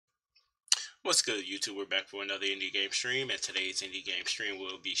What's good, YouTube? We're back for another indie game stream, and today's indie game stream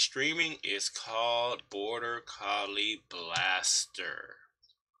we'll be streaming is called BorderCollie Blaster.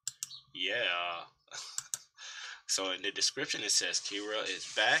 Yeah. So in the description it says Kira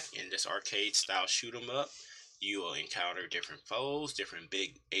is back in this arcade style shoot 'em up. You will encounter different foes, different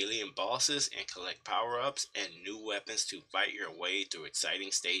big alien bosses, and collect power-ups and new weapons to fight your way through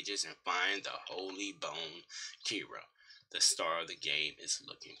exciting stages and find the Holy Bone Kira, the star of the game, is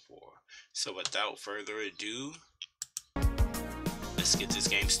looking for. So without further ado, let's get this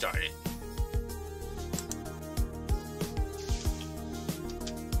game started.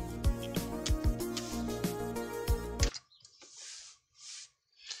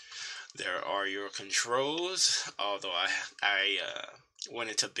 There are your controls, although I went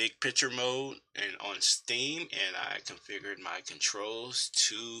into big picture mode and on Steam, and I configured my controls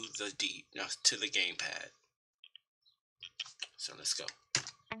to the gamepad. So let's go.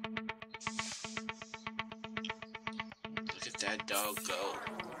 Look at that dog go.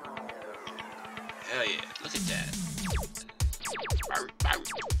 Hell yeah, look at that.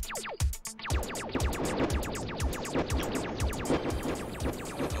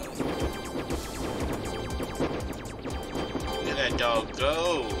 Look at that dog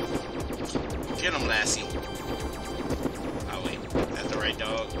go. Get him, lassie. Oh wait, that's the right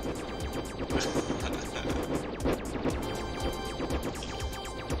dog.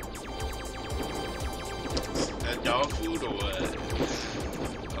 That dog food or what?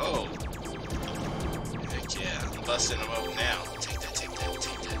 Oh. Heck yeah, I'm busting him up now. Take that, take that,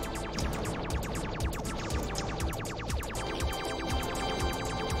 take that.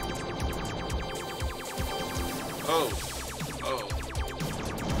 Oh. Oh.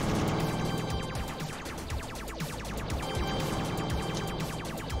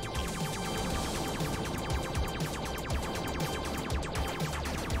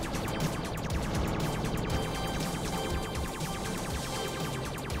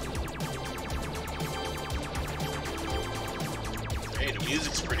 Hey, the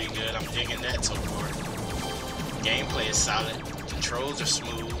music's pretty good. I'm digging that so far. Gameplay is solid. Controls are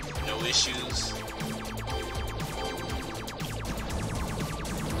smooth. No issues.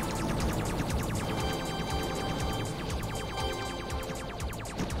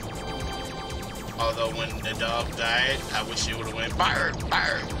 Although when the dog died, I wish it would have went bird,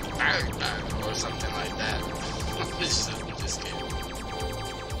 bird, bird, bird, or something like that. Just kidding.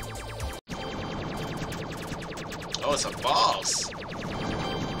 Oh, it's a boss.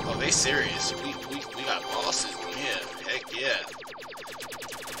 Oh, they serious. We got bosses in here. Heck yeah.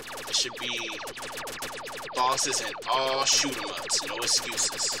 There should be bosses in all shoot 'em ups. No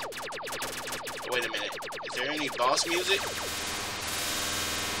excuses. Wait a minute. Is there any boss music?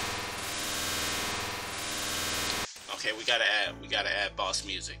 Okay, we gotta add boss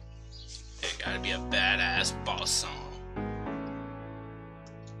music. It gotta be a badass boss song.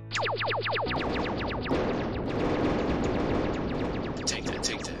 Take that,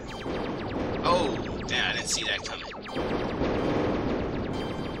 take that. Oh, damn, I didn't see that coming.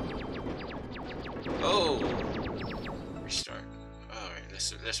 Oh, restart. Alright,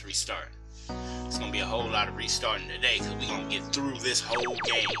 let's restart. It's gonna be a whole lot of restarting today, because we're gonna get through this whole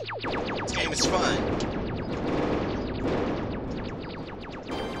game. This game is fun.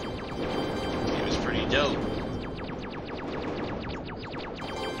 Dope.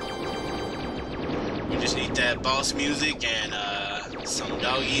 We just need that boss music and some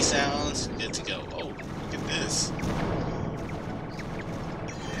doggy sounds. Good to go. Oh, look at this.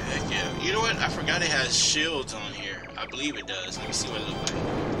 Heck yeah. You know what? I forgot it has shields on here. I believe it does. Let me see what it looks like.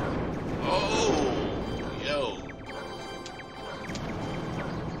 Oh, yo.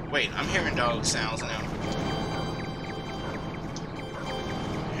 Wait, I'm hearing dog sounds now.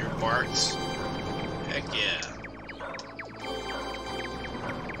 I hear barks. Heck yeah.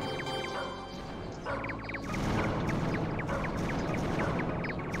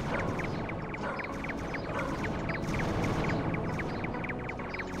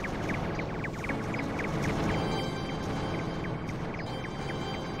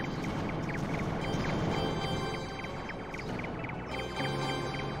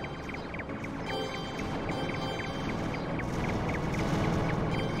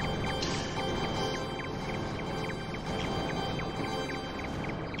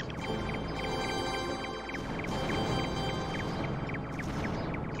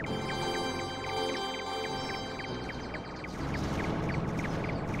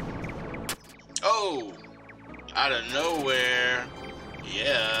 Oh, out of nowhere.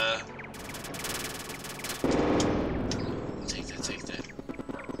 Yeah. Take that, take that.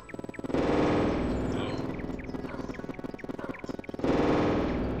 Oh.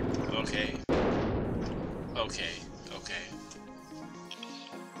 Okay. Okay, okay.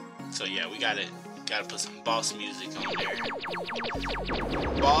 So yeah, we gotta put some boss music on there.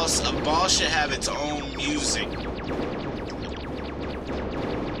 A boss should have its own music.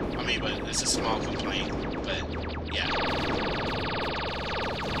 I mean, but it's a small complaint. But yeah.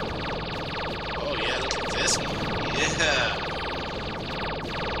 Oh yeah, look at this one. Yeah.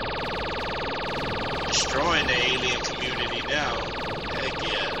 Destroying the alien community now. Heck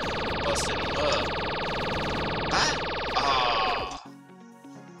yeah. Busting them up. Ah! Ah!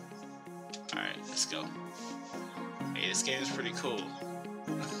 Alright, let's go. Hey, this game is pretty cool.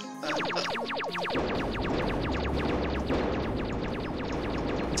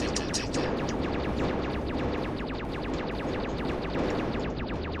 Take that, take that.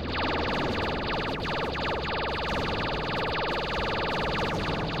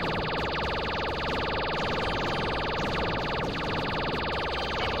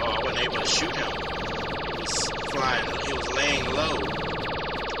 Oh, I wasn't able to shoot him. He was flying, he was laying low.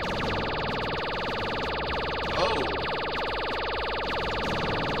 Oh!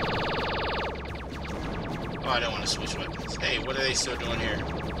 Oh, I don't want to switch weapons. Hey, what are they still doing here?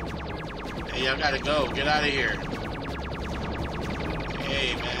 Hey, y'all gotta go. Get out of here.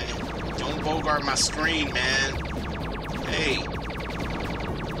 Hey, man. Don't bogart my screen, man. Hey.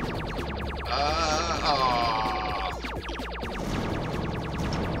 Oh.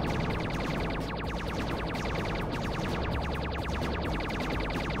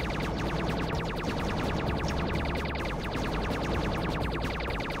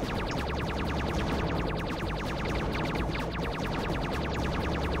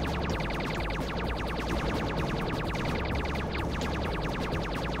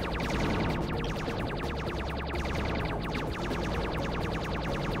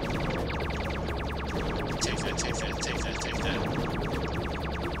 Take that.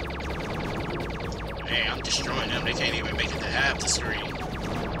 Man, I'm destroying them. They can't even make it to half the screen.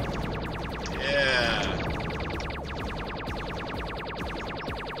 Yeah.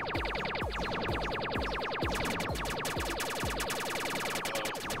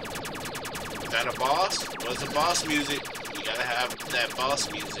 Is that a boss? What's the boss music? You gotta have that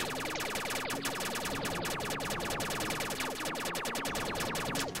boss music.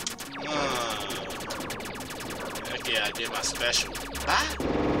 Heck yeah, I did my special. Bye.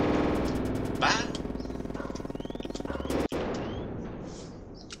 Bye.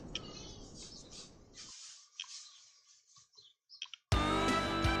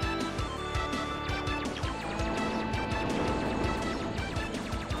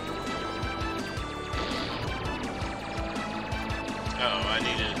 Oh, I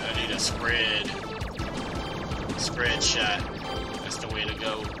need a spread shot. That's the way to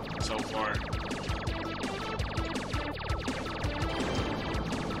go so far.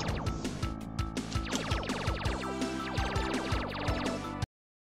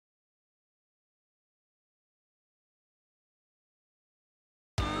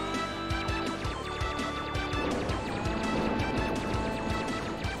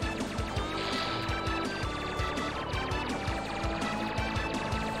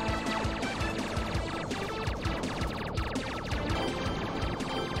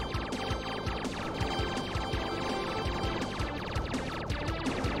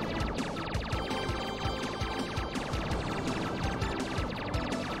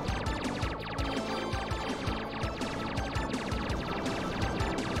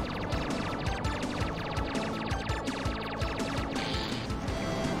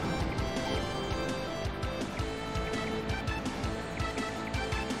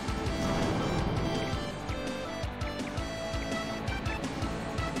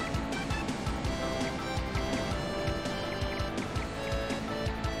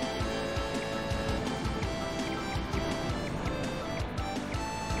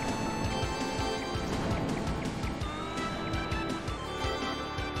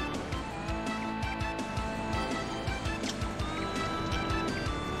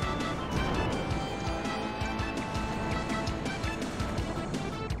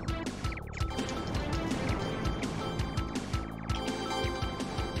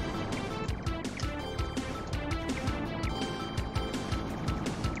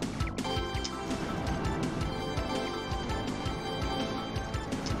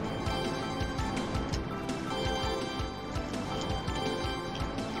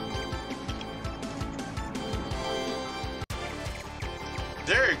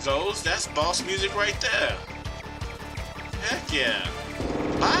 There it goes. That's boss music right there. Heck yeah.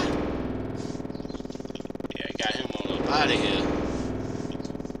 Bye. Yeah, I got him on up out of here.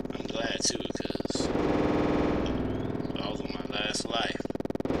 I'm glad too, because I was on my last life.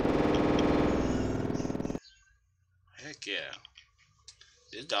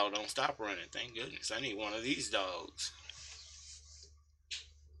 This dog don't stop running. Thank goodness. I need one of these dogs.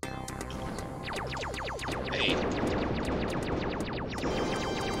 Hey.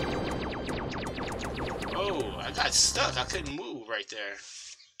 Oh, I got stuck. I couldn't move right there.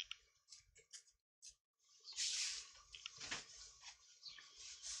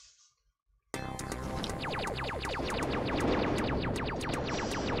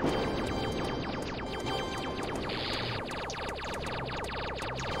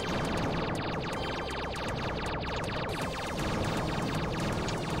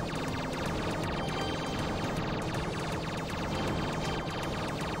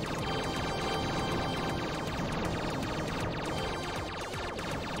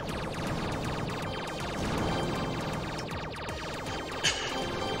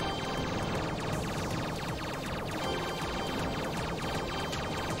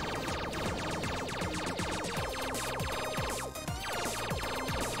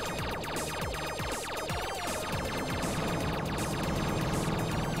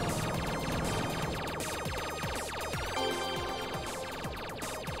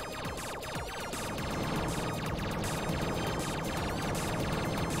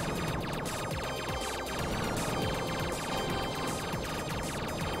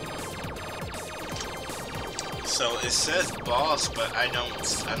 So it says boss, but I don't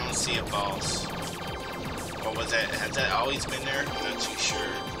see a boss. Or was that, has that always been there? I'm not too sure.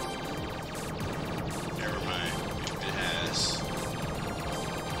 Never mind. It has.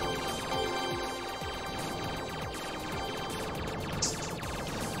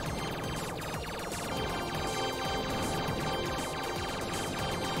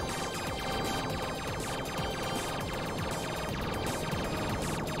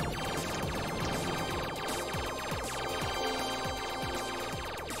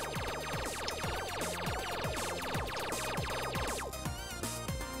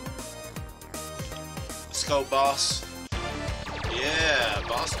 Let's go, boss. Yeah,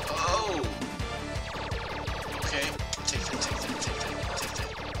 boss. Oh! Okay. Take that.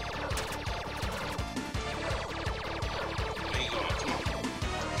 Where you going? Come on.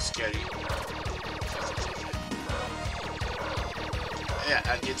 I'm scared of you. Yeah,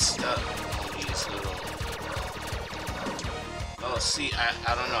 I get stuck on these little... Oh, see,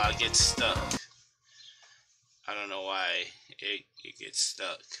 I don't know. I get stuck. I don't know why it gets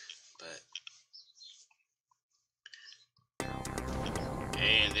stuck, but...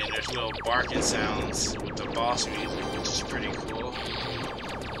 And then there's little barking sounds with the boss music, which is pretty cool.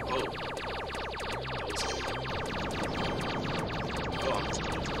 Oh. Oh,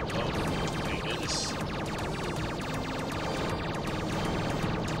 thank goodness.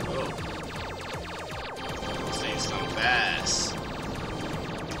 Oh. These things come fast.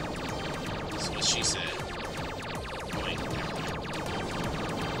 That's what she said. Oh, wait, never mind.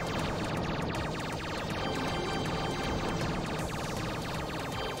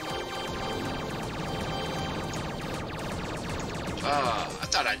 I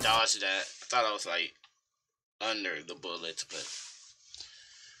thought I dodged that. I thought I was like under the bullets, but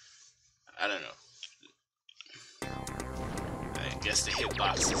I don't know. I guess the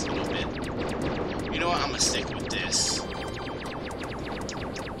hitbox is a little bit. You know what? I'm gonna stick with this.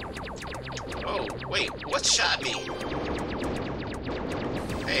 Oh, wait, what shot me?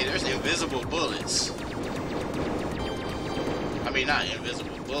 Hey, there's invisible bullets. I mean, not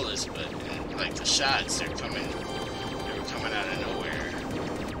invisible bullets, but like the shots, they're coming out of nowhere.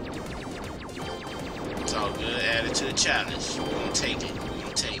 It's all good. Add it to the challenge. We're gonna take it. We're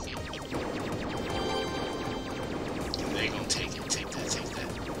gonna take it. And they're gonna take it. Take that. Take that.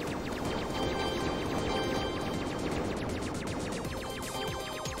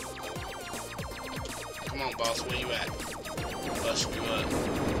 Come on, boss. Where you at? Bust you up.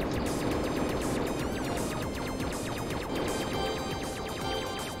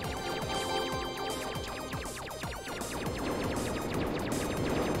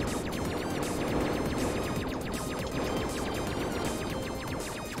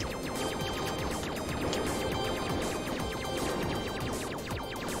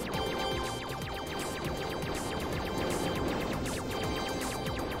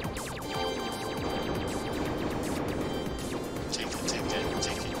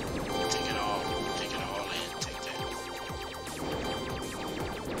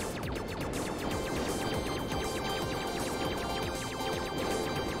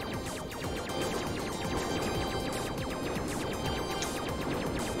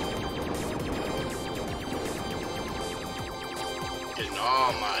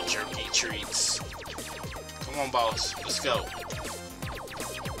 All my jerky treats. Come on, boss. Let's go.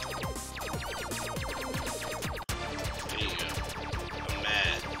 There you go. I'm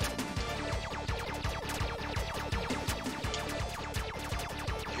mad.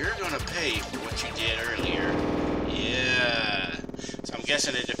 what you did earlier. Yeah. So I'm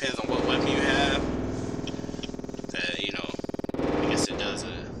guessing it depends on what weapon you have. You know, I guess it does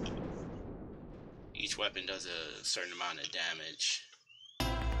each weapon does a certain amount of damage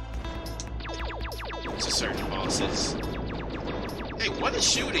to certain bosses. Hey, what is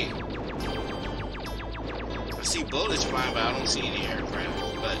shooting? I see bullets flying, but I don't see any aircraft.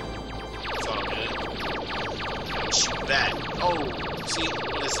 But it's all good. Shoot back. Oh, see?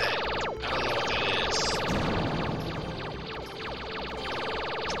 What is that? I don't know what that is.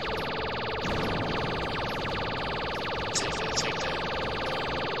 Take that, take that.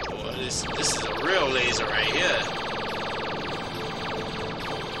 Boy, this is a real laser right here.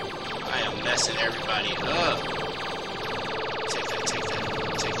 I am messing everybody up. Take that, take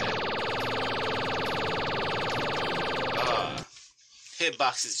that, take that.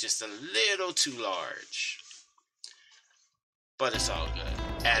 Hitbox is just a little too large. But it's all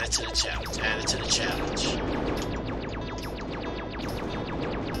good. Add it to the challenge. Add it to the challenge.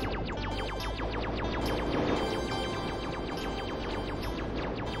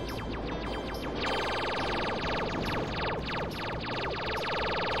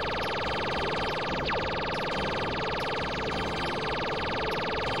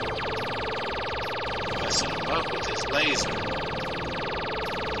 Messing him up with this laser.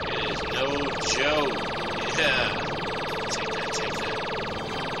 It is no joke. Yeah.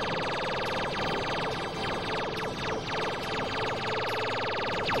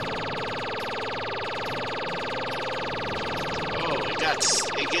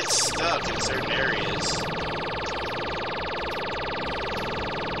 It gets stuck in certain areas.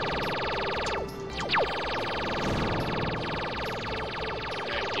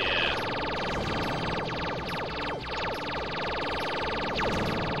 Heck yeah.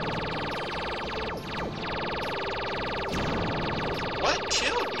 What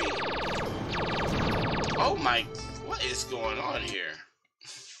killed me? Oh my, what is going on here?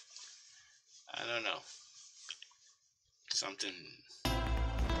 I don't know. Something.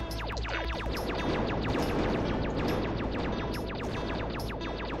 Right.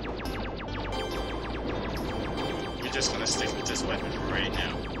 We're just gonna stick with this weapon right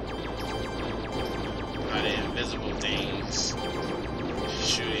now. A lot of invisible things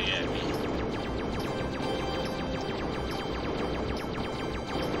shooting at me.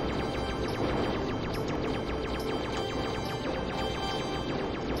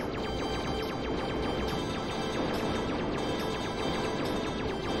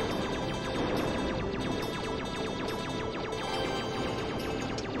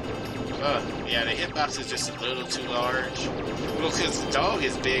 Yeah, the hitbox is just a little too large. Well, because the dog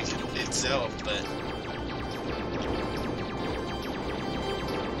is big itself, but...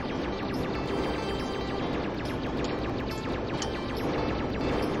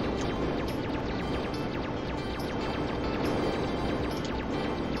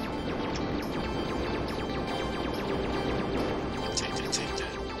 Take that, take that.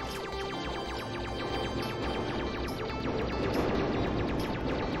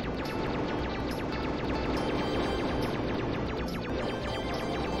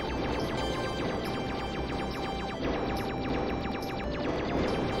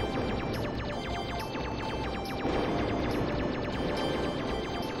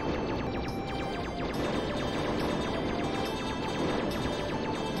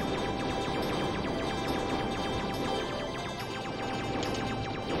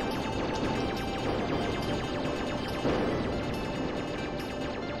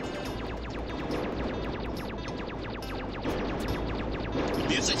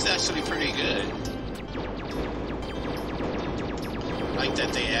 Music's actually pretty good. I like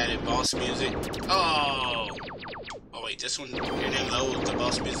that they added boss music. Oh! Oh wait, this one, it didn't load the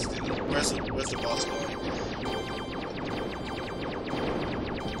boss music. Where's the boss going?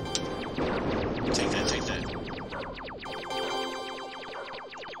 Take that, take that.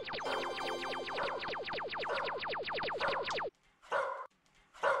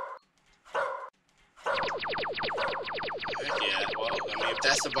 Yeah, well, I mean, if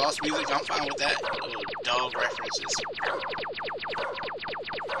that's the boss music, I'm fine with that. Little dog references.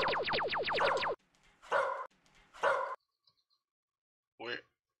 Where?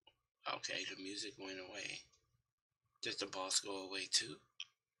 Okay, the music went away. Did the boss go away too?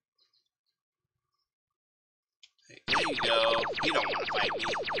 Hey, there you go. He don't want to fight me.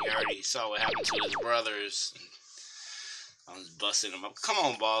 He already saw what happened to his brothers. I was busting him up. Come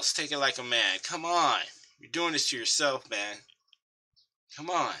on, boss. Take it like a man. Come on. You're doing this to yourself, man. Come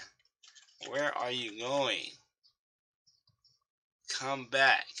on. Where are you going? Come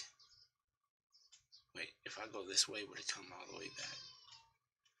back. Wait, if I go this way, would it come all the way back?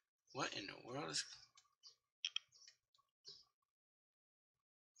 What in the world is...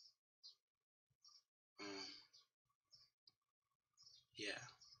 yeah.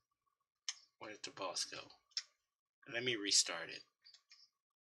 Where did the boss go? Let me restart it.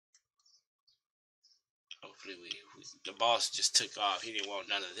 Hopefully the boss just took off. He didn't want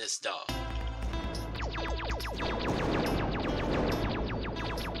none of this dog.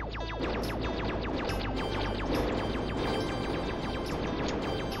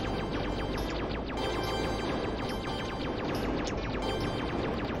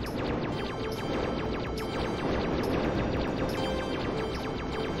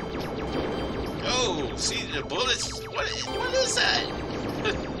 Oh, see the bullets. What is that?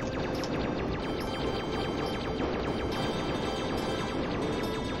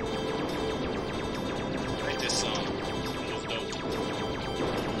 Like this song. It was dope.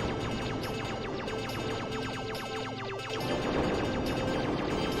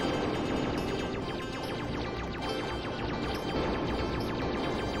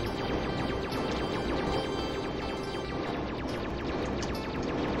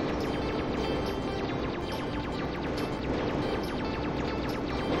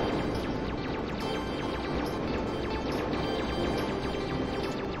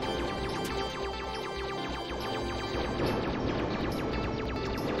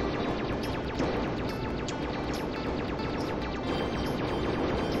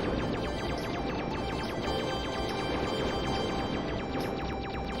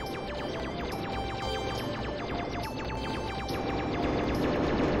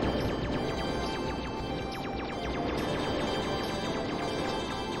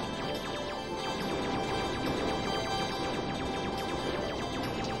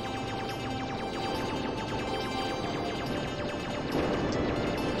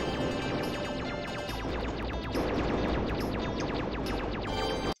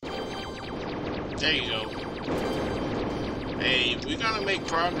 There you go. Hey, we're gonna make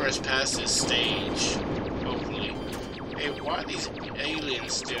progress past this stage. Hopefully. Hey, why are these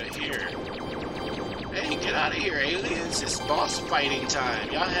aliens still here? Hey, get out of here, aliens. It's boss fighting time.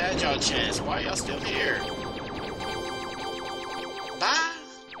 Y'all had y'all chance. Why y'all still here? Bye.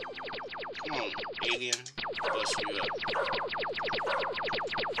 Come on, alien. Bust you up.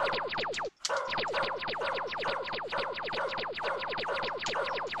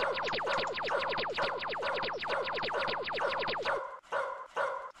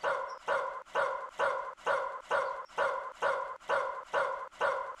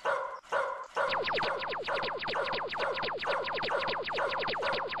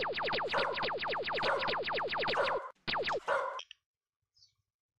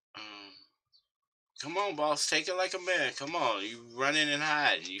 Come on, boss. Take it like a man. Come on. You running and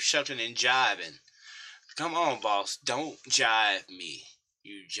hiding. You shucking and jiving. Come on, boss. Don't jive me.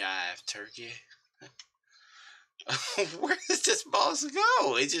 You jive turkey. Where does this boss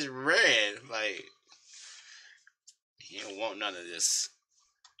go? It just ran. Like, he don't want none of this.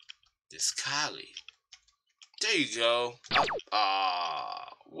 This collie. There you go.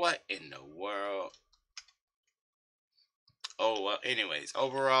 What in the world? Oh, well, anyways.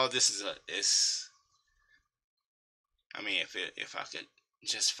 Overall, I mean, if I could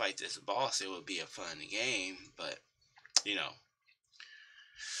just fight this boss, it would be a fun game. But, you know,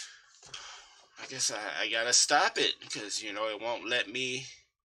 I guess I gotta stop it because, you know, it won't let me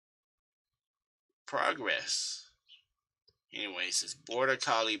progress. Anyways, it's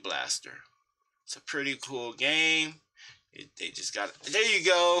BorderCollie Blaster. It's a pretty cool game. They just got... There you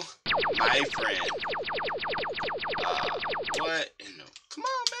go, my friend. What in the... Come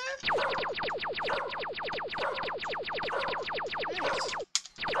on, man. Yes.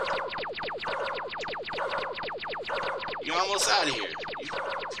 You're almost out of here.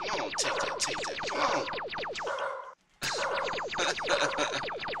 Come on, take that. Come on.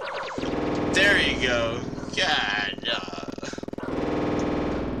 There you go. God.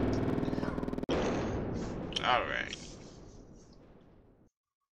 All right.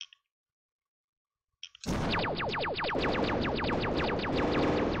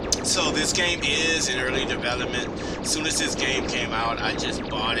 So this game is in early development. As soon as this game came out, I just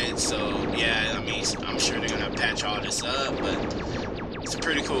bought it. So yeah, I mean, I'm sure they're gonna patch all this up, but it's a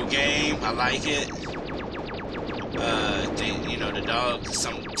pretty cool game. I like it. You know, the dog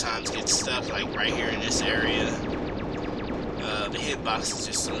sometimes gets stuck like right here in this area. The hitbox is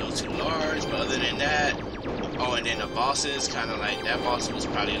just a little too large, but other than that, oh, and then the bosses, kind of like, that boss was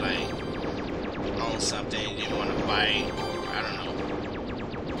probably like on something, didn't want to fight, or I don't know.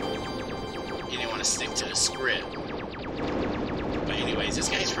 He didn't want to stick to the script. But anyways, this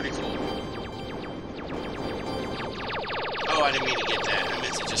game's pretty cool. Oh, I didn't mean to get that. I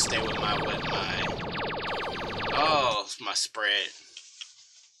meant to just stay with my oh, my spread.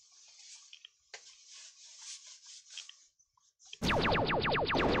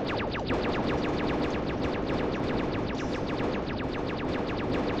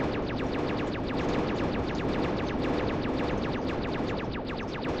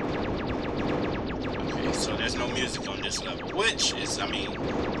 Okay, so there's no music on this level, which is, I mean,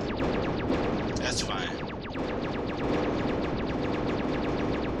 that's fine.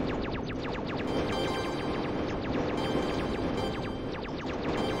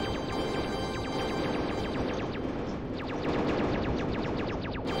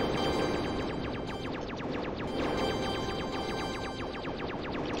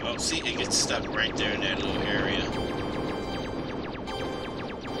 Oh, see, it gets stuck right there in that little area.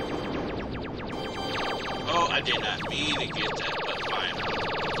 Oh, I did not mean to get that, but fine.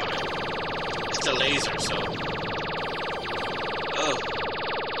 Fine. It's a laser, so. Oh.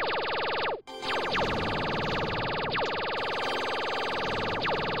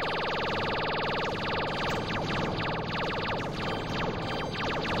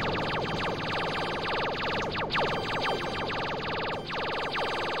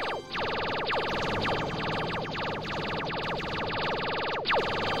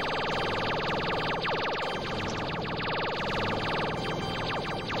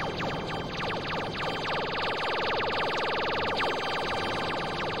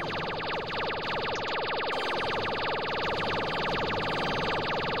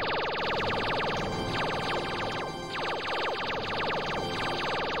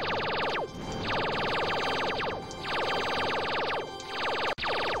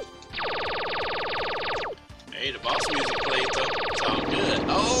 Hey, the boss music played though. It's all good.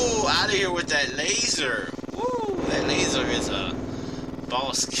 Oh, out of here with that laser. Woo, that laser is a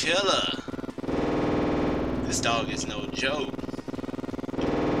boss killer. This dog is no joke.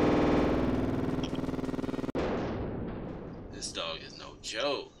 This dog is no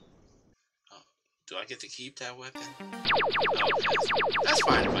joke. Oh, do I get to keep that weapon? Oh, that's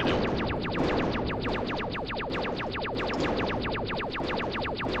fine if I don't.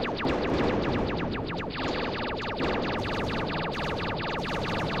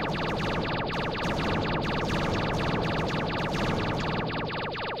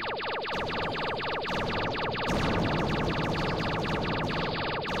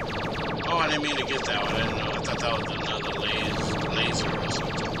 Oh, I didn't mean to get that one. I didn't know. I thought that was another laser or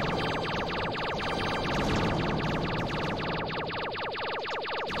something.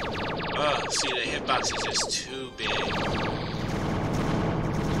 Oh, see, the hitbox is just too big.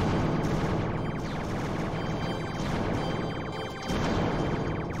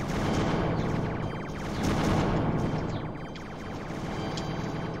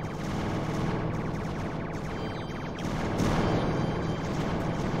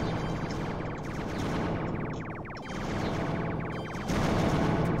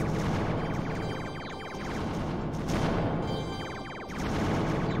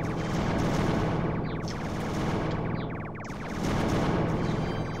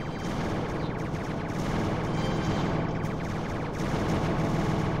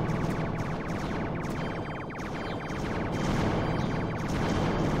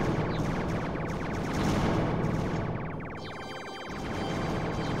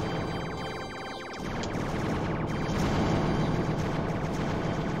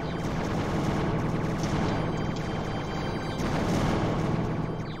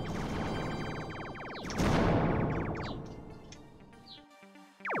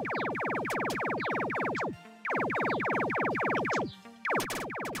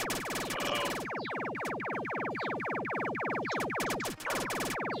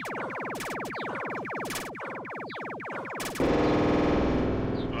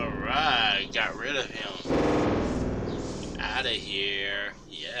 Got rid of him. Out of here.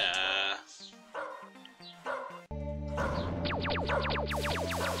 Yeah.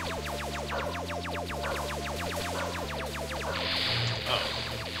 Oh.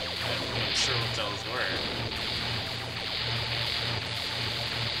 I wasn't sure what those were.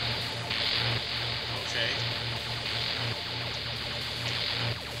 Okay.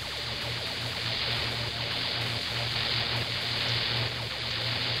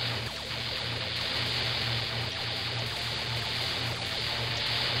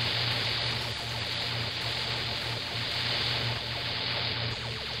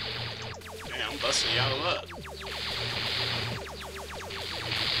 I'm busting y'all up.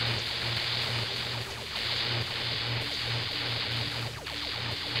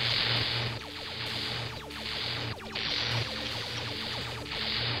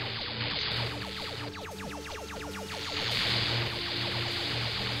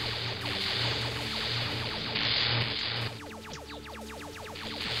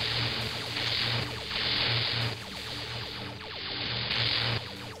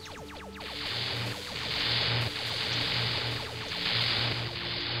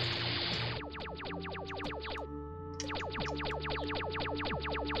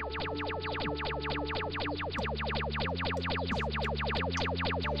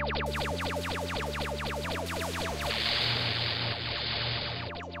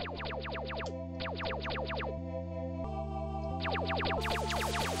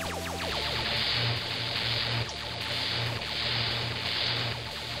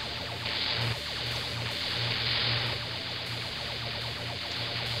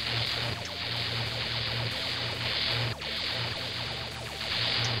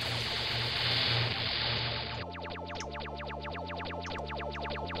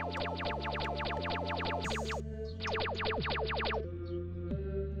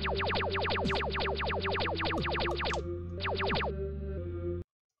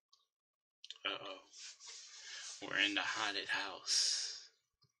 We're in the haunted house.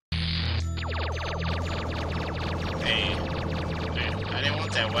 Hey, I didn't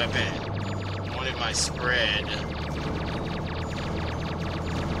want that weapon. I wanted my spread.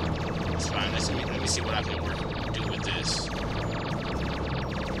 It's fine. Let me see what I can do with this.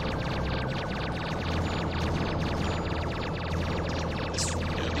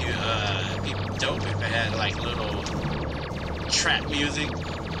 It'd be dope if it had like little trap music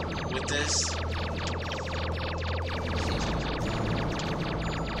with this.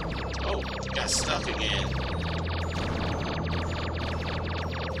 Oh, got stuck again.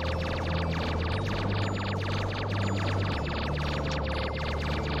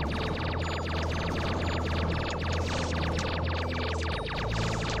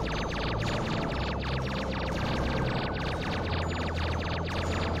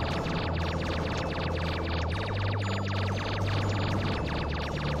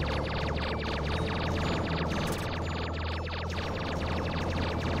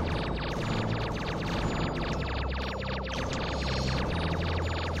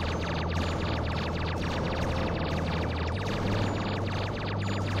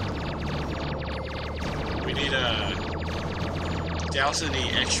 They also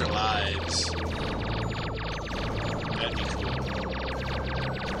need extra lives. That'd be cool.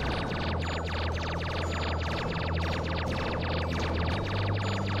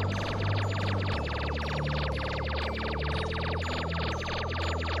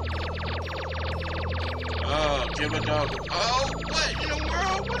 Oh, give a dog. Oh, what in the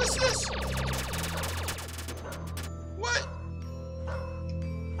world? What is this? What?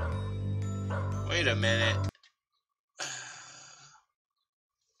 Wait a minute.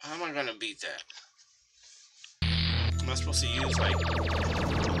 How am I gonna beat that? Am I supposed to use like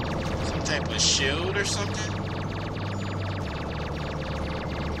some type of shield or something?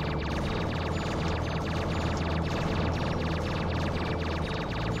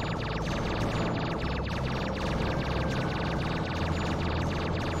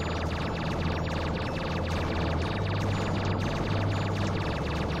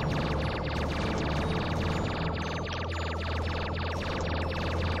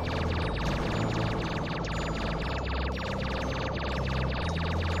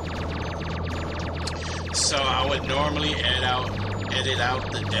 So I would normally edit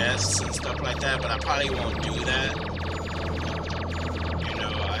out the deaths and stuff like that, but I probably won't do that. You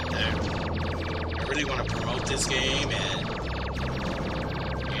know, I really want to promote this game, and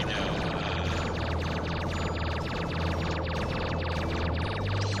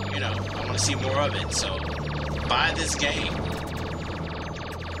you know, I want to see more of it. So buy this game,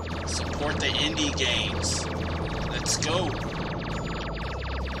 support the indie games. Let's go.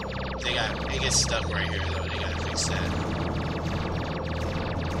 They get stuck right here though. They gotta fix that.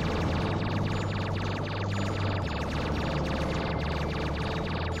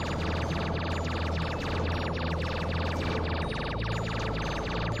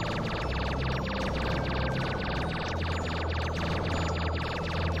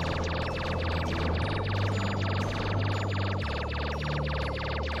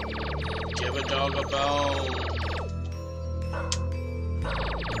 Give a dog a bone.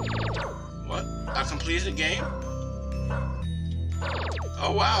 What? I completed the game?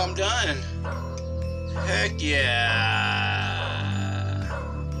 Oh wow, I'm done. Heck yeah.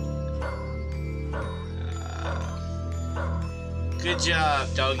 Good job,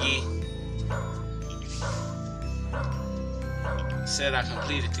 doggy. Said I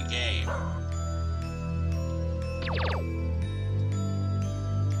completed the game.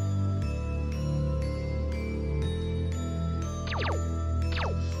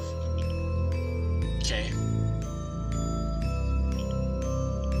 Okay.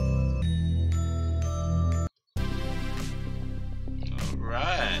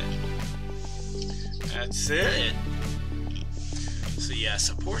 Alright. That's it. So yeah,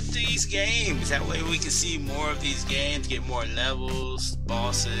 support these games. That way we can see more of these games, get more levels,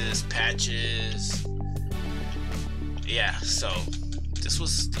 bosses, patches. Yeah, so this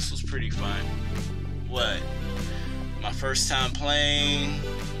was pretty fun. What? My first time playing.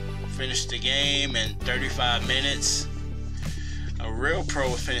 Finished the game in 35 minutes. A real pro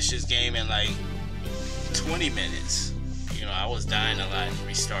would finish this game in like 20 minutes. You know, I was dying a lot and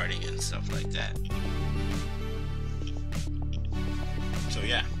restarting and stuff like that. So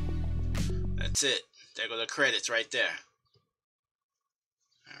yeah, that's it. There go the credits right there.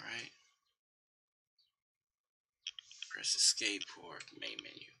 Alright. Press escape for main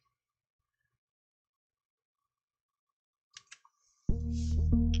menu.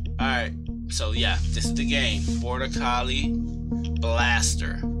 Alright, so yeah, this is the game. BorderCollie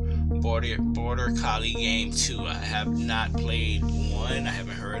Blaster. Border Collie Game 2. I have not played 1. I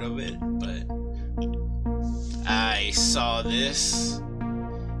haven't heard of it, but I saw this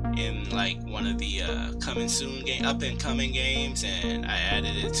in like one of the coming soon up and coming games, and I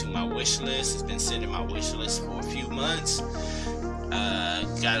added it to my wish list. It's been sitting in my wish list for a few months.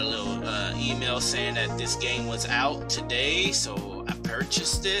 Got a little email saying that this game was out today, so I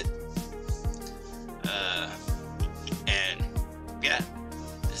purchased it. And yeah,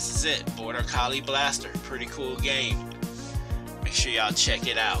 this is it. BorderCollie Blaster. Pretty cool game. Make sure y'all check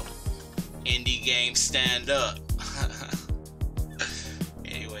it out. Indie game, stand up.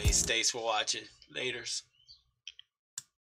 Anyways, thanks for watching. Laters.